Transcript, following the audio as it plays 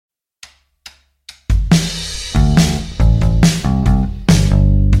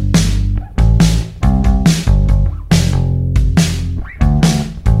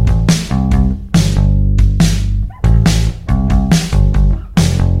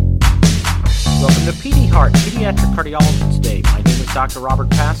Welcome to PD Heart, Pediatric Cardiology Today. My name is Dr. Robert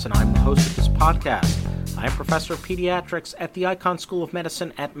Pass, and I'm the host of this podcast. I am Professor of Pediatrics at the Icahn School of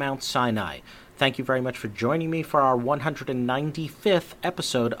Medicine at Mount Sinai. Thank you very much for joining me for our 195th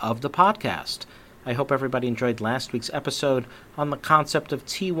episode of the podcast. I hope everybody enjoyed last week's episode on the concept of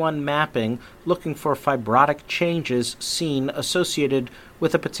T1 mapping, looking for fibrotic changes seen associated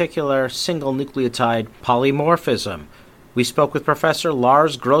with a particular single nucleotide polymorphism. We spoke with Professor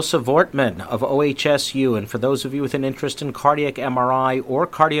Lars Grosse-Wortmann of OHSU, and for those of you with an interest in cardiac MRI or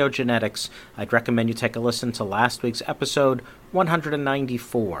cardiogenetics, I'd recommend you take a listen to last week's episode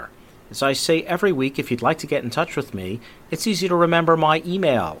 194. As I say every week, if you'd like to get in touch with me, it's easy to remember my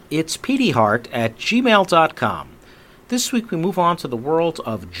email. It's pdheart@gmail.com. This week we move on to the world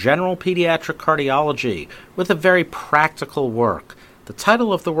of general pediatric cardiology with a very practical work. The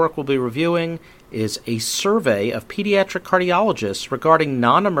title of the work we'll be reviewing is A Survey of Pediatric Cardiologists Regarding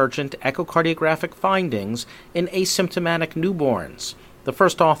Non-Emergent Echocardiographic Findings in Asymptomatic Newborns. The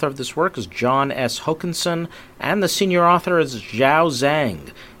first author of this work is John S. Hokanson, and the senior author is Xiao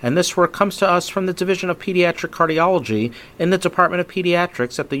Zhang. And this work comes to us from the Division of Pediatric Cardiology in the Department of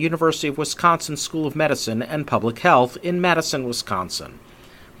Pediatrics at the University of Wisconsin School of Medicine and Public Health in Madison, Wisconsin.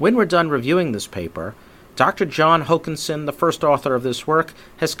 When we're done reviewing this paper, Dr. John Hokanson, the first author of this work,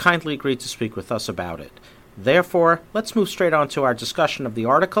 has kindly agreed to speak with us about it. Therefore, let's move straight on to our discussion of the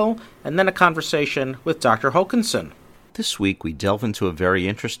article and then a conversation with Dr. Hokanson. This week, we delve into a very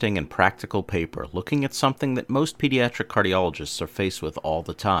interesting and practical paper looking at something that most pediatric cardiologists are faced with all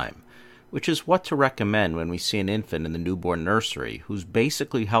the time, which is what to recommend when we see an infant in the newborn nursery who's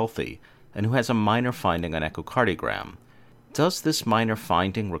basically healthy and who has a minor finding on echocardiogram. Does this minor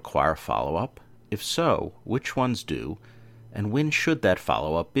finding require follow-up? If so, which ones do, and when should that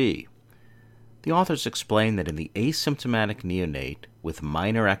follow-up be? The authors explain that in the asymptomatic neonate with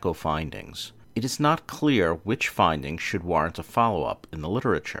minor echo findings, it is not clear which findings should warrant a follow-up in the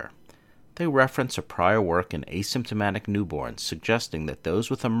literature. They reference a prior work in asymptomatic newborns suggesting that those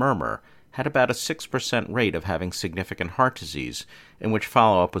with a murmur had about a 6% rate of having significant heart disease, in which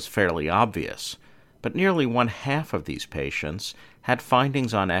follow-up was fairly obvious. But nearly one-half of these patients had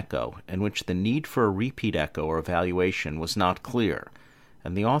findings on echo in which the need for a repeat echo or evaluation was not clear,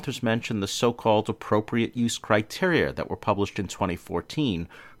 and the authors mentioned the so-called appropriate use criteria that were published in 2014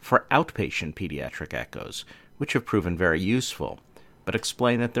 for outpatient pediatric echoes, which have proven very useful, but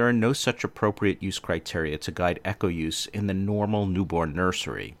explain that there are no such appropriate use criteria to guide echo use in the normal newborn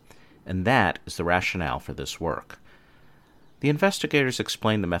nursery, and that is the rationale for this work. The investigators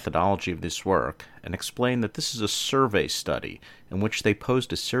explained the methodology of this work and explained that this is a survey study in which they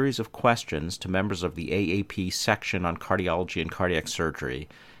posed a series of questions to members of the AAP section on cardiology and cardiac surgery,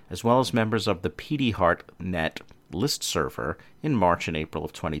 as well as members of the PD Heart Net list server in March and April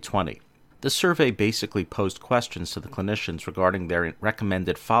of 2020. The survey basically posed questions to the clinicians regarding their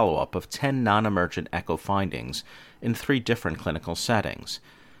recommended follow-up of 10 non-emergent echo findings in 3 different clinical settings,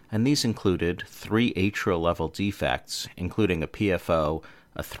 and these included 3 atrial-level defects, including a PFO,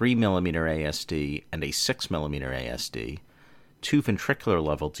 a 3 mm ASD, and a 6 mm ASD, 2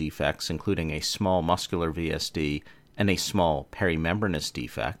 ventricular-level defects, including a small muscular VSD and a small perimembranous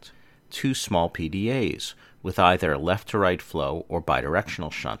defect, 2 small PDAs, with either left-to-right flow or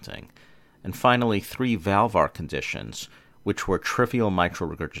bidirectional shunting, and finally 3 valvar conditions, which were trivial mitral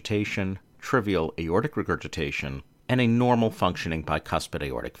regurgitation, trivial aortic regurgitation, and a normal functioning bicuspid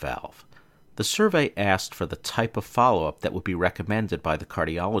aortic valve. The survey asked for the type of follow-up that would be recommended by the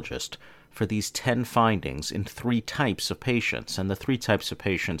cardiologist for these 10 findings in 3 types of patients, and the 3 types of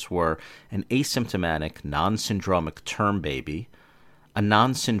patients were an asymptomatic, non-syndromic term baby, a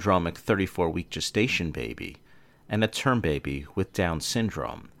non-syndromic 34-week gestation baby, and a term baby with Down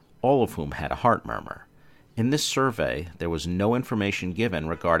syndrome, all of whom had a heart murmur. In this survey, there was no information given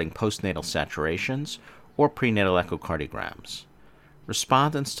regarding postnatal saturations or prenatal echocardiograms.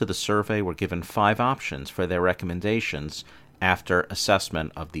 Respondents to the survey were given 5 options for their recommendations after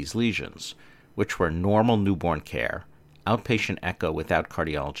assessment of these lesions, which were normal newborn care, outpatient echo without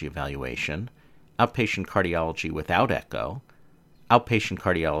cardiology evaluation, outpatient cardiology without echo, outpatient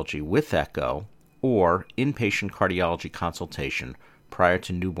cardiology with echo, or inpatient cardiology consultation prior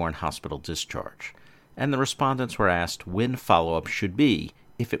to newborn hospital discharge. And the respondents were asked when follow-up should be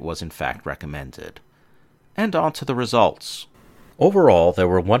if it was in fact recommended. And on to the results. Overall, there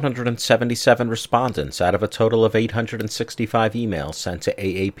were 177 respondents out of a total of 865 emails sent to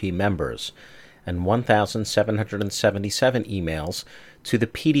AAP members, and 1,777 emails to the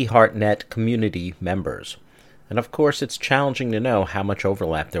PD Heart Net community members. And of course, it's challenging to know how much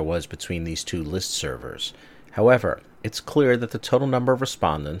overlap there was between these 2 list servers. However, it's clear that the total number of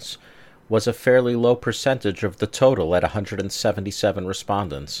respondents was a fairly low percentage of the total at 177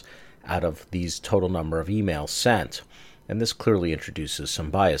 respondents out of these total number of emails sent, and this clearly introduces some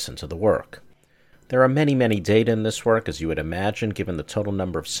bias into the work. There are many data in this work, as you would imagine, given the total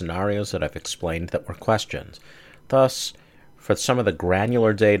number of scenarios that I've explained that were questioned. Thus, for some of the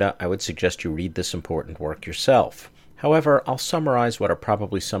granular data, I would suggest you read this important work yourself. However, I'll summarize what are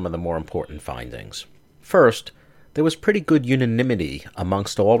probably some of the more important findings. First, there was pretty good unanimity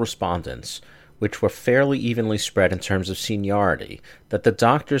amongst all respondents, which were fairly evenly spread in terms of seniority, that the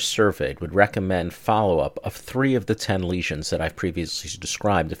doctors surveyed would recommend follow-up of 3 of the 10 lesions that I've previously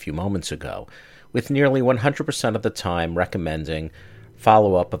described a few moments ago, with nearly 100% of the time recommending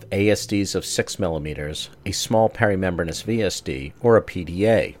follow-up of ASDs of 6 millimeters, a small perimembranous VSD, or a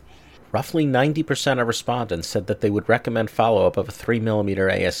PDA. Roughly 90% of respondents said that they would recommend follow-up of a 3 millimeter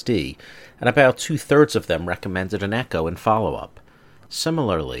ASD, and about 2/3 of them recommended an echo in follow-up.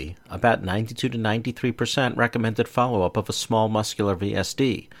 Similarly, about 92 to 93% recommended follow-up of a small muscular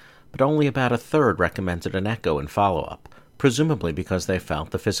VSD, but only about 1/3 recommended an echo in follow-up, presumably because they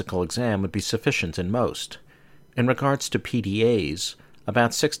felt the physical exam would be sufficient in most. In regards to PDAs,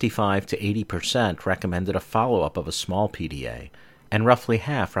 about 65 to 80% recommended a follow-up of a small PDA, and roughly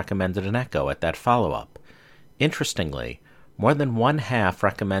half recommended an echo at that follow-up. Interestingly, more than 1/2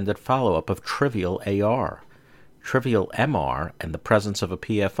 recommended follow-up of trivial AR. Trivial MR and the presence of a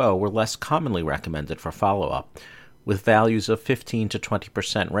PFO were less commonly recommended for follow-up, with values of 15 to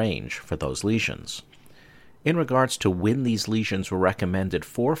 20% range for those lesions. In regards to when these lesions were recommended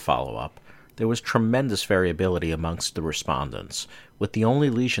for follow-up, there was tremendous variability amongst the respondents, with the only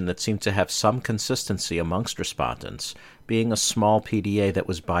lesion that seemed to have some consistency amongst respondents being a small PDA that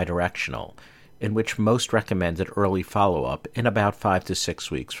was bidirectional, in which most recommended early follow-up in about 5 to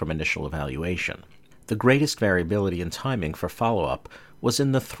 6 weeks from initial evaluation. The greatest variability in timing for follow-up was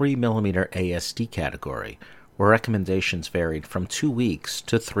in the 3 millimeter ASD category, where recommendations varied from 2 weeks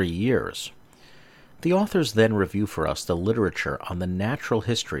to 3 years. The authors then review for us the literature on the natural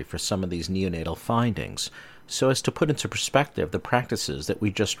history for some of these neonatal findings, so as to put into perspective the practices that we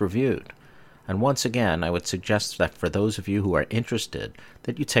just reviewed. And once again, I would suggest that for those of you who are interested,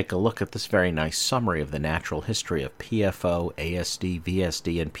 that you take a look at this very nice summary of the natural history of PFO, ASD,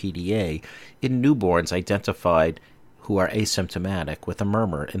 VSD, and PDA in newborns identified who are asymptomatic with a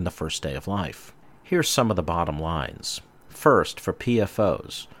murmur in the first day of life. Here's some of the bottom lines. First, for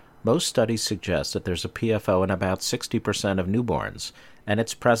PFOs, most studies suggest that there's a PFO in about 60% of newborns, and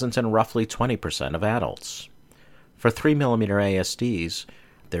it's present in roughly 20% of adults. For 3 millimeter ASDs,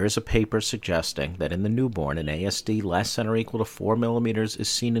 there is a paper suggesting that in the newborn, an ASD less than or equal to 4 millimeters is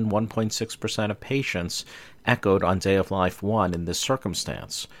seen in 1.6% of patients echoed on day of life 1 in this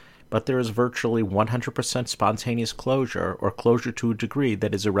circumstance, but there is virtually 100% spontaneous closure or closure to a degree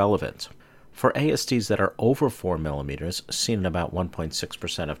that is irrelevant. For ASDs that are over 4 millimeters, seen in about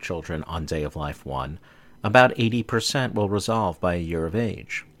 1.6% of children on day of life 1, about 80% will resolve by a year of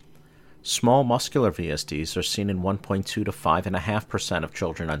age. Small muscular VSDs are seen in 1.2 to 5.5% of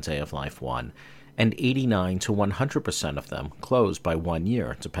children on day of life 1, and 89 to 100% of them close by 1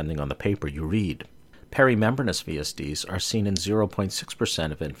 year, depending on the paper you read. Perimembranous VSDs are seen in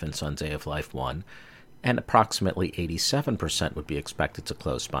 0.6% of infants on day of life 1, and approximately 87% would be expected to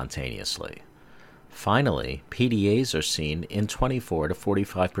close spontaneously. Finally, PDAs are seen in 24 to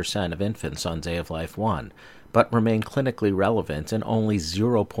 45% of infants on day of life 1, but remain clinically relevant in only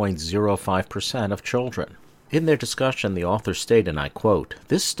 0.05% of children. In their discussion, the authors state, and I quote,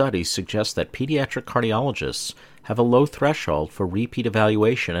 "This study suggests that pediatric cardiologists have a low threshold for repeat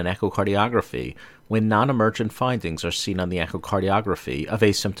evaluation and echocardiography when non-emergent findings are seen on the echocardiography of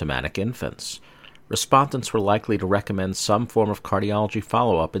asymptomatic infants. Respondents were likely to recommend some form of cardiology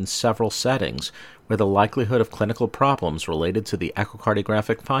follow-up in several settings where the likelihood of clinical problems related to the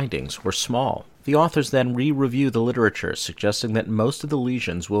echocardiographic findings were small." The authors then re-review the literature, suggesting that most of the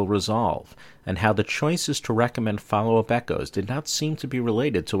lesions will resolve, and how the choices to recommend follow-up echoes did not seem to be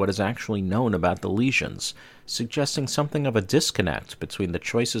related to what is actually known about the lesions, suggesting something of a disconnect between the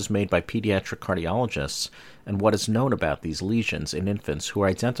choices made by pediatric cardiologists and what is known about these lesions in infants who are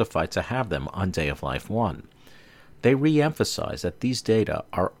identified to have them on day of life 1. They re-emphasize that these data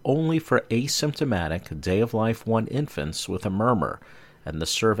are only for asymptomatic day of life 1 infants with a murmur, and the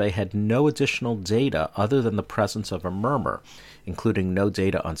survey had no additional data other than the presence of a murmur, including no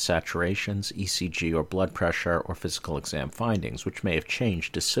data on saturations, ECG or blood pressure, or physical exam findings, which may have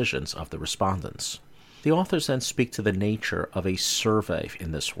changed decisions of the respondents. The authors then speak to the nature of a survey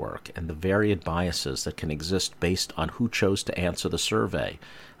in this work and the varied biases that can exist based on who chose to answer the survey,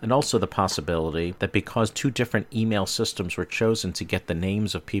 and also the possibility that because two different email systems were chosen to get the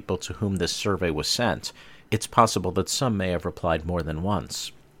names of people to whom this survey was sent, it's possible that some may have replied more than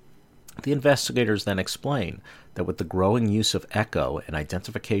once. The investigators then explain that with the growing use of echo and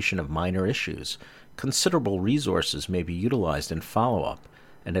identification of minor issues, considerable resources may be utilized in follow-up,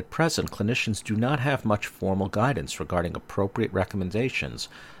 and at present clinicians do not have much formal guidance regarding appropriate recommendations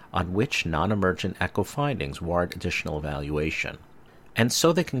on which non-emergent echo findings warrant additional evaluation. And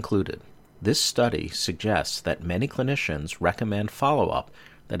so they concluded, this study suggests that many clinicians recommend follow-up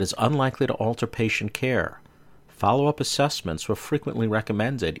that is unlikely to alter patient care. Follow-up assessments were frequently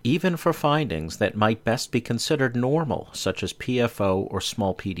recommended even for findings that might best be considered normal, such as PFO or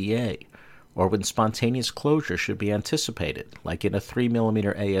small PDA, or when spontaneous closure should be anticipated, like in a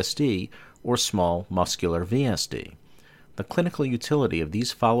 3mm ASD or small muscular VSD. The clinical utility of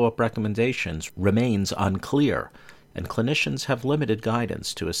these follow-up recommendations remains unclear, and clinicians have limited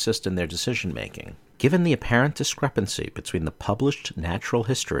guidance to assist in their decision-making. Given the apparent discrepancy between the published natural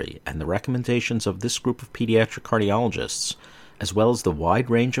history and the recommendations of this group of pediatric cardiologists, as well as the wide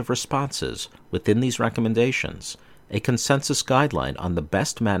range of responses within these recommendations, a consensus guideline on the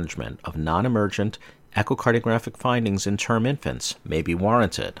best management of non-emergent echocardiographic findings in term infants may be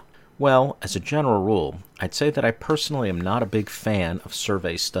warranted. Well, as a general rule, I'd say that I personally am not a big fan of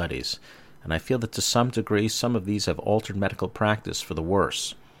survey studies, and I feel that to some degree some of these have altered medical practice for the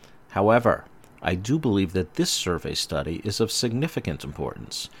worse. However, I do believe that this survey study is of significant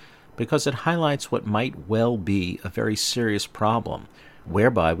importance because it highlights what might well be a very serious problem,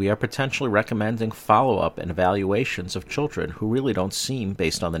 whereby we are potentially recommending follow-up and evaluations of children who really don't seem,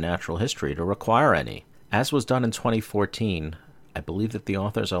 based on the natural history, to require any. As was done in 2014, I believe that the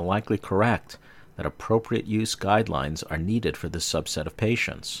authors are likely correct that appropriate use guidelines are needed for this subset of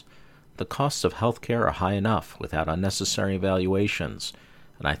patients. The costs of healthcare are high enough without unnecessary evaluations,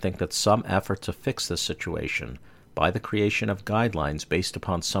 and I think that some effort to fix this situation by the creation of guidelines based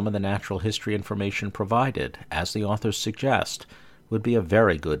upon some of the natural history information provided, as the authors suggest, would be a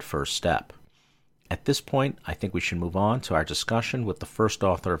very good first step. At this point, I think we should move on to our discussion with the first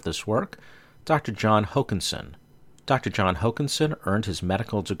author of this work, Dr. John Hokanson. Dr. John Hokanson earned his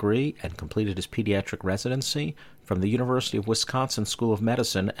medical degree and completed his pediatric residency from the University of Wisconsin School of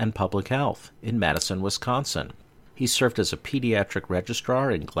Medicine and Public Health in Madison, Wisconsin. He served as a pediatric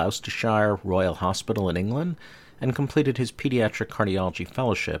registrar in Gloucestershire Royal Hospital in England and completed his pediatric cardiology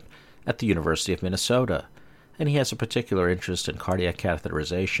fellowship at the University of Minnesota, and he has a particular interest in cardiac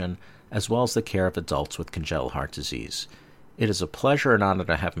catheterization as well as the care of adults with congenital heart disease. It is a pleasure and honor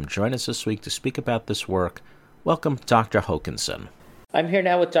to have him join us this week to speak about this work. Welcome, Dr. Hokanson. I'm here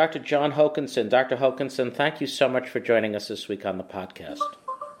now with Dr. John Hokanson. Dr. Hokanson, thank you so much for joining us this week on the podcast.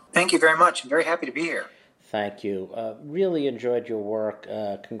 Thank you very much. I'm very happy to be here. Thank you. Really enjoyed your work.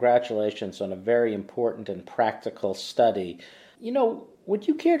 Congratulations on a very important and practical study. Would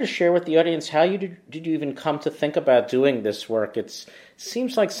you care to share with the audience how did you even come to think about doing this work? It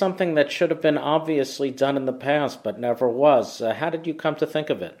seems like something that should have been obviously done in the past, but never was. How did you come to think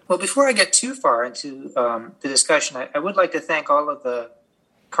of it? Well, before I get too far into the discussion, I would like to thank all of the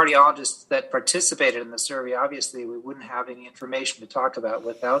cardiologists that participated in the survey. Obviously, we wouldn't have any information to talk about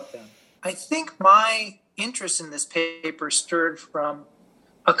without them. I think my interest in this paper stirred from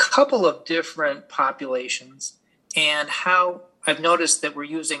a couple of different populations and how I've noticed that we're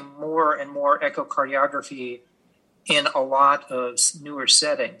using more and more echocardiography in a lot of newer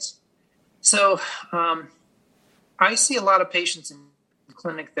settings. So I see a lot of patients in the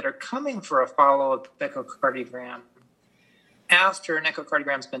clinic that are coming for a follow-up echocardiogram after an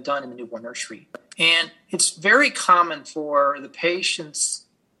echocardiogram has been done in the newborn nursery. And it's very common for the patient's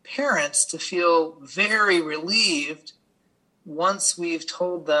parents to feel very relieved once we've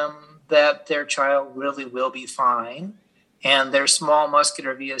told them that their child really will be fine and their small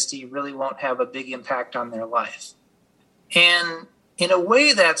muscular VSD really won't have a big impact on their life. And in a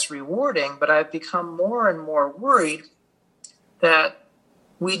way that's rewarding, but I've become more and more worried that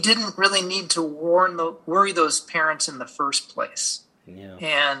we didn't really need to worry those parents in the first place. Yeah.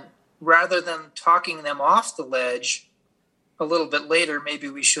 And rather than talking them off the ledge a little bit later, maybe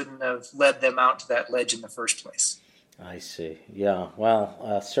we shouldn't have led them out to that ledge in the first place. I see. Yeah.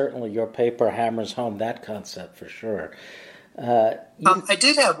 Well, certainly your paper hammers home that concept for sure. I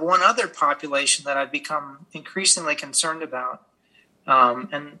did have one other population that I've become increasingly concerned about.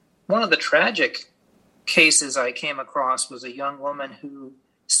 And one of the tragic cases I came across was a young woman who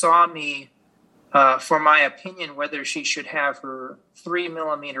saw me for my opinion, whether she should have her 3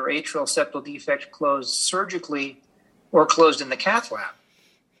 millimeter atrial septal defect closed surgically or closed in the cath lab.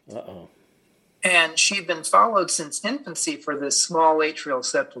 Uh-oh. And she'd been followed since infancy for this small atrial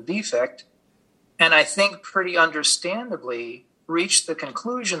septal defect. And I think pretty understandably reached the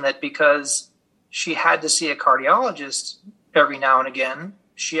conclusion that because she had to see a cardiologist every now and again,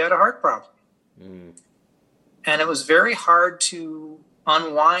 she had a heart problem. Mm. And it was very hard to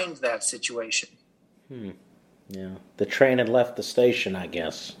unwind that situation. Yeah, the train had left the station, I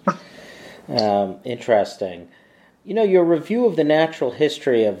guess. Interesting. You know, your review of the natural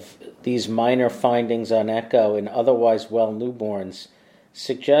history of these minor findings on echo in otherwise well newborns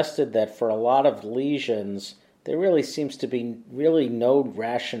suggested that for a lot of lesions, there really seems to be really no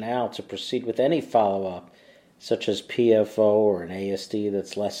rationale to proceed with any follow-up, such as PFO or an ASD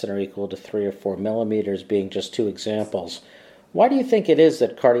that's less than or equal to 3 or 4 millimeters being just two examples. Why do you think it is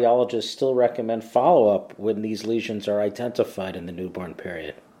that cardiologists still recommend follow-up when these lesions are identified in the newborn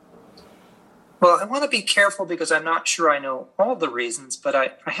period? Well, I want to be careful because I'm not sure I know all the reasons, but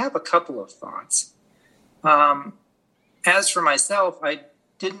I have a couple of thoughts. As for myself, I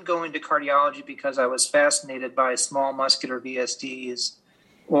didn't go into cardiology because I was fascinated by small muscular VSDs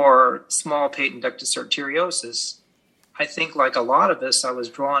or small patent ductus arteriosus. I think, like a lot of us, I was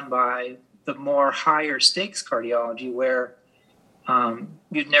drawn by the more higher stakes cardiology where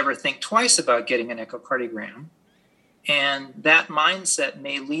you'd never think twice about getting an echocardiogram. And that mindset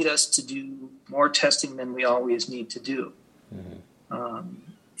may lead us to do more testing than we always need to do. Mm-hmm.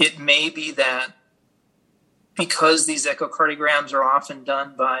 It may be that because these echocardiograms are often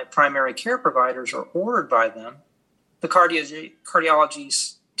done by primary care providers or ordered by them, the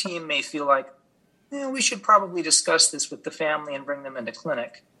cardiology team may feel like, we should probably discuss this with the family and bring them into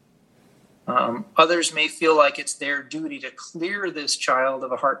clinic. Others may feel like it's their duty to clear this child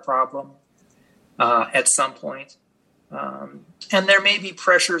of a heart problem at some point. And there may be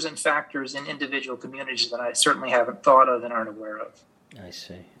pressures and factors in individual communities that I certainly haven't thought of and aren't aware of. I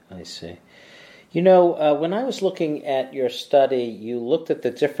see. You know, when I was looking at your study, you looked at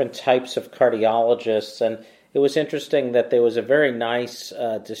the different types of cardiologists, and it was interesting that there was a very nice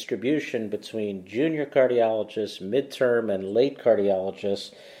distribution between junior cardiologists, midterm, and late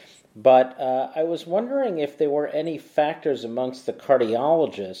cardiologists. But I was wondering if there were any factors amongst the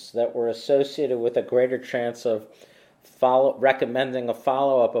cardiologists that were associated with a greater chance of recommending a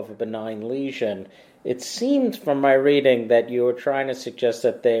follow-up of a benign lesion. It seemed from my reading that you were trying to suggest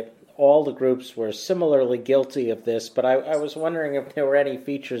that all the groups were similarly guilty of this, but I was wondering if there were any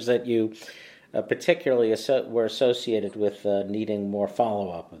features that you particularly were associated with needing more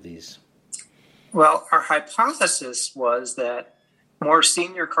follow-up of these. Well, our hypothesis was that more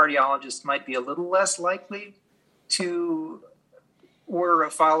senior cardiologists might be a little less likely to order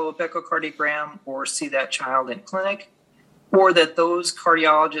a follow-up echocardiogram or see that child in clinic, or that those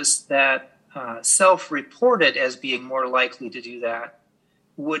cardiologists that self-reported as being more likely to do that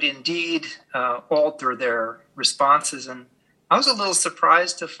would indeed alter their responses. And I was a little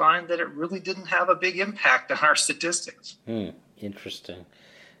surprised to find that it really didn't have a big impact on our statistics. Interesting.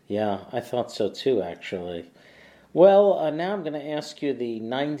 Yeah, I thought so too, actually. Well, now I'm going to ask you the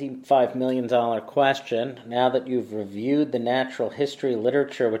 $95 million question. Now that you've reviewed the natural history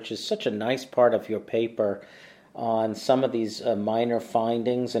literature, which is such a nice part of your paper, on some of these minor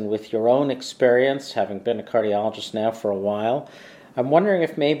findings, and with your own experience, having been a cardiologist now for a while, I'm wondering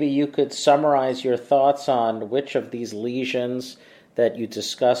if maybe you could summarize your thoughts on which of these lesions that you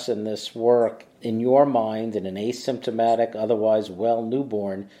discuss in this work, in your mind, in an asymptomatic, otherwise well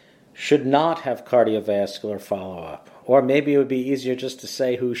newborn, should not have cardiovascular follow-up. Or maybe it would be easier just to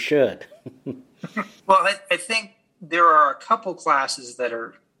say who should. Well, I think there are a couple classes that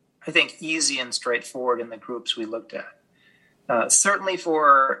are, I think, easy and straightforward in the groups we looked at. Certainly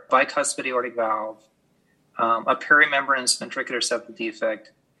for bicuspid aortic valve, a perimembranous ventricular septal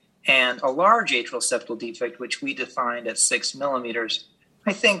defect, and a large atrial septal defect, which we defined at 6 millimeters,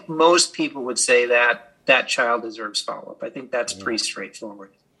 I think most people would say that that child deserves follow-up. I think that's pretty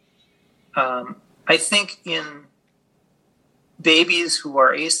straightforward. I think in babies who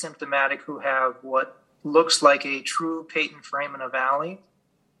are asymptomatic, who have what looks like a true patent foramen ovale,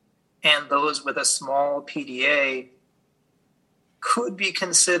 and those with a small PDA could be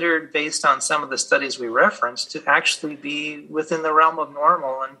considered, based on some of the studies we referenced, to actually be within the realm of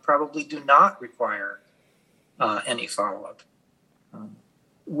normal and probably do not require any follow-up.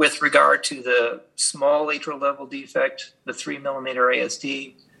 With regard to the small atrial level defect, the 3 millimeter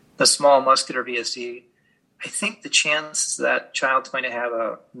ASD, the small muscular VSD, I think the chance that child's going to have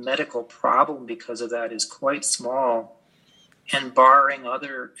a medical problem because of that is quite small. and barring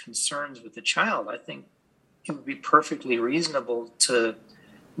other concerns with the child, I think it would be perfectly reasonable to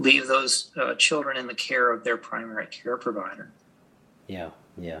leave those children in the care of their primary care provider. Yeah.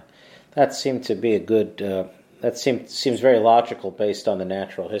 That seemed to be a good. That seems very logical based on the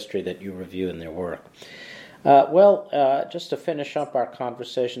natural history that you review in their work. Just to finish up our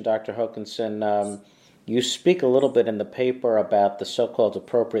conversation, Dr. Hokanson, you speak a little bit in the paper about the so-called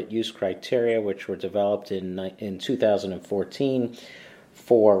appropriate use criteria, which were developed in 2014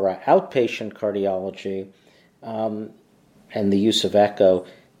 for outpatient cardiology and the use of echo.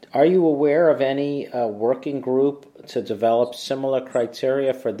 Are you aware of any working group to develop similar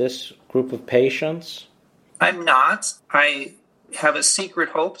criteria for this group of patients? I'm not. I have a secret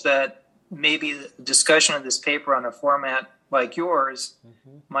hope that maybe the discussion of this paper on a format like yours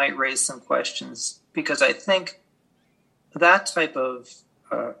might raise some questions, because I think that type of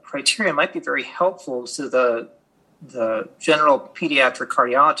criteria might be very helpful to the general pediatric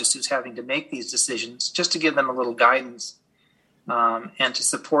cardiologist who's having to make these decisions, just to give them a little guidance and to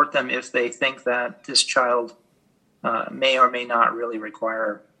support them if they think that this child may or may not really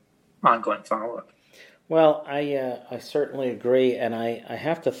require ongoing follow-up. Well, I certainly agree, and I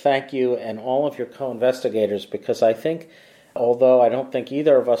have to thank you and all of your co-investigators, because I think, although I don't think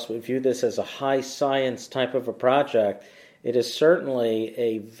either of us would view this as a high science type of a project, it is certainly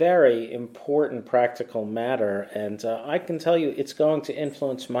a very important practical matter, and I can tell you it's going to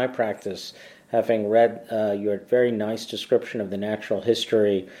influence my practice, having read your very nice description of the natural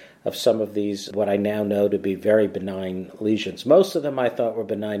history of some of these, what I now know to be very benign lesions. Most of them I thought were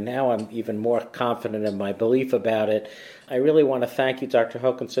benign. Now I'm even more confident in my belief about it. I really want to thank you, Dr.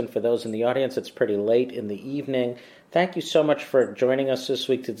 Hokanson. For those in the audience, it's pretty late in the evening. Thank you so much for joining us this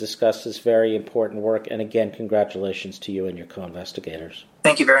week to discuss this very important work. And again, congratulations to you and your co-investigators.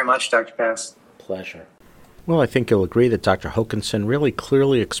 Thank you very much, Dr. Pass. Pleasure. Well, I think you'll agree that Dr. Hokanson really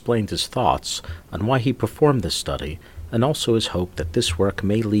clearly explained his thoughts on why he performed this study, and also his hope that this work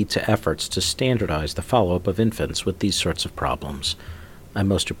may lead to efforts to standardize the follow-up of infants with these sorts of problems. I'm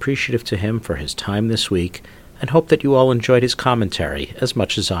most appreciative to him for his time this week, and hope that you all enjoyed his commentary as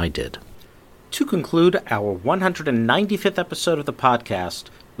much as I did. To conclude our 195th episode of the podcast,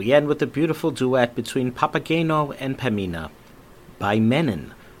 we end with a beautiful duet between Papageno and Pamina by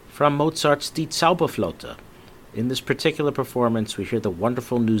Menon from Mozart's Die Zauberflöte. In this particular performance, we hear the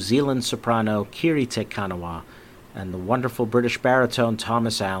wonderful New Zealand soprano Kirite Kanawa and the wonderful British baritone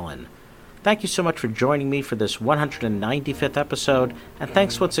Thomas Allen. Thank you so much for joining me for this 195th episode, and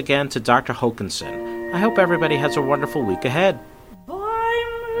thanks once again to Dr. Hokanson. I hope everybody has a wonderful week ahead.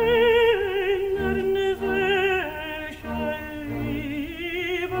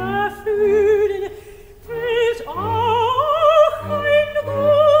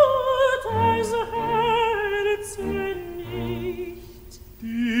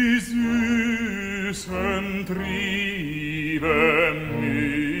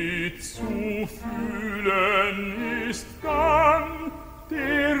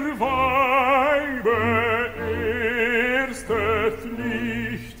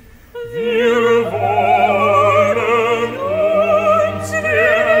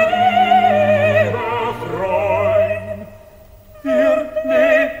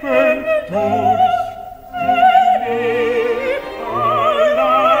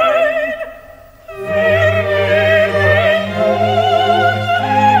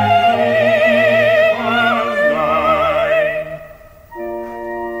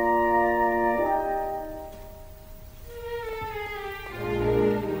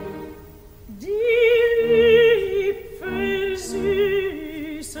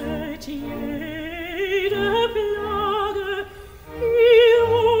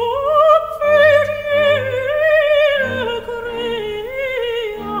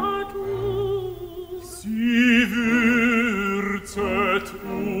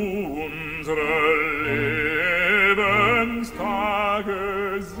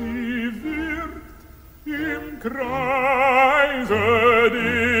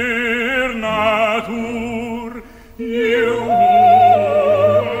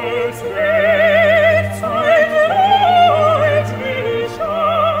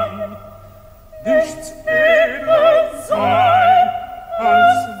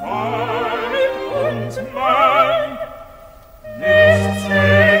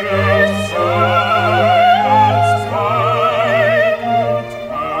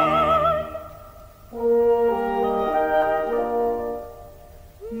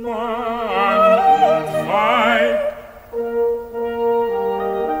 Man und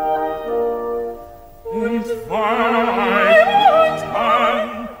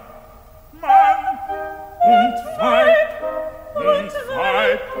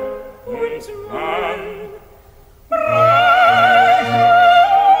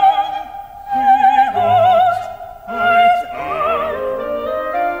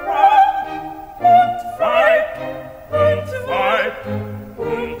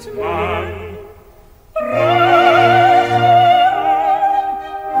tomorrow.